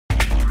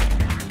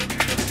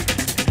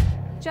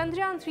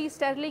Chandrayaan-3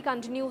 steadily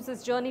continues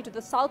its journey to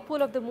the south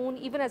pole of the moon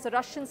even as a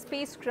Russian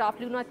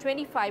spacecraft, lunar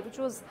 25, which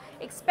was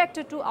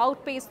expected to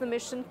outpace the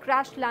mission,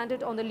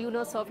 crash-landed on the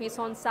lunar surface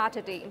on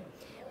Saturday.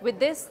 With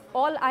this,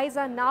 all eyes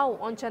are now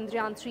on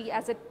Chandrayaan-3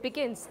 as it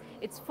begins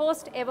its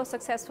first ever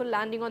successful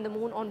landing on the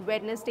moon on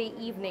Wednesday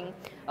evening.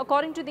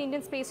 According to the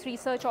Indian Space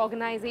Research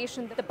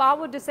Organization, the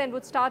powered descent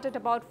would start at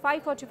about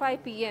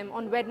 5:45 p.m.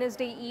 on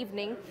Wednesday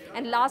evening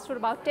and last for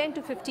about 10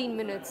 to 15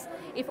 minutes.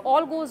 If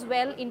all goes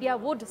well, India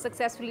would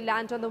successfully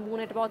land on the moon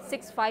at about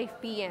 6:05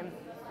 p.m.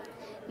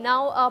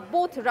 Now,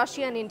 both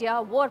Russia and India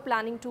were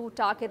planning to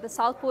target the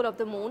south pole of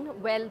the moon.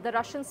 Well, the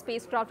Russian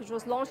spacecraft, which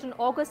was launched on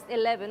August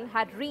 11,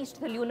 had reached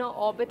the lunar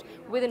orbit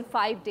within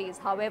 5 days.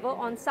 However,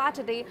 on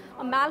Saturday,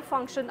 a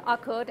malfunction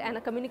occurred and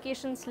a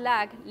communications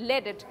lag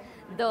led it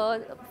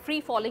the free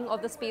falling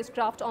of the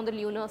spacecraft on the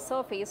lunar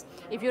surface.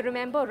 If you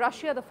remember,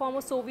 Russia, the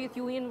former Soviet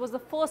Union, was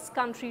the first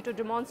country to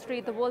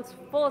demonstrate the world's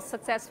first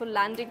successful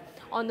landing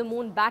on the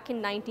moon back in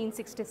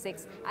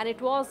 1966, and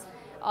it was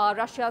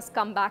Russia's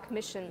comeback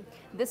mission.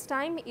 This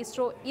time,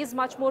 ISRO is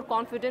much more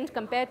confident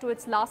compared to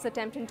its last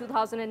attempt in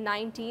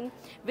 2019,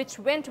 which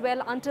went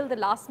well until the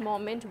last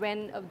moment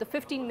when the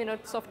 15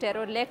 minutes of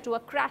terror led to a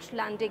crash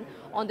landing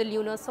on the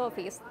lunar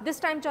surface. This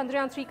time,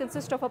 Chandrayaan-3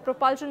 consists of a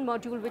propulsion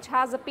module which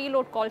has a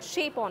payload called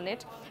SHAPE on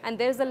it, and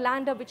there is a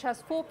lander which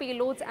has 4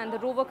 payloads, and the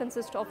rover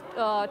consists of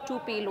 2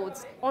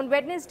 payloads. On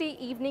Wednesday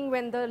evening,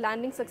 when the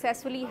landing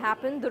successfully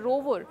happened, the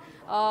rover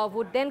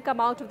would then come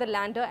out of the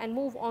lander and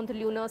move on the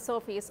lunar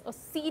surface. A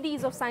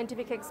series of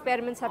scientific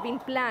experiments have been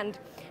planned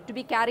to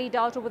be carried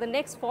out over the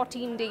next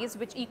 14 days,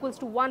 which equals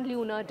to 1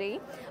 lunar day.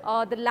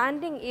 The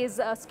landing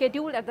is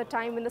scheduled at the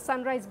time when the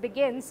sunrise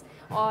begins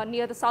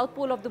near the south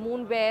pole of the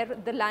moon, where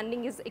the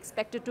landing is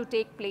expected to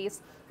take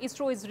place.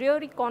 ISRO is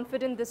really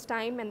confident this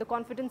time, and the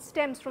confidence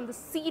stems from the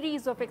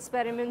series of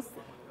experiments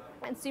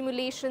and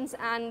simulations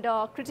and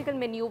critical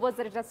maneuvers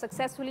that it has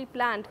successfully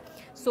planned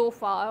so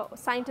far.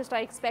 Scientists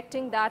are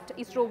expecting that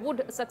ISRO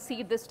would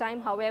succeed this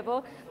time.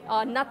 However,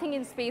 nothing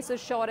in space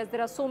is sure, as there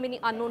are so many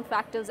unknown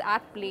factors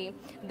at play.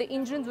 The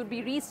engines would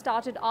be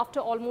restarted after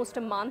almost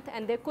a month,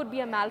 and there could be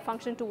a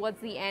malfunction towards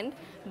the end.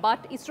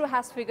 But ISRO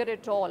has figured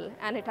it all,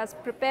 and it has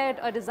prepared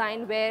a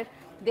design where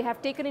they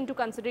have taken into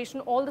consideration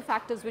all the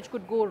factors which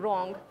could go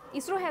wrong.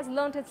 ISRO has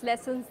learnt its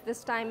lessons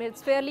this time.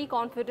 It's fairly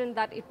confident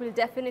that it will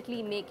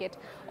definitely make it.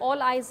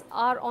 All eyes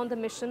are on the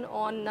mission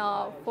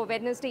for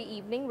Wednesday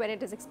evening, when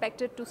it is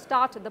expected to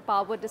start the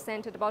powered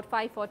descent at about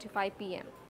 5:45 p.m.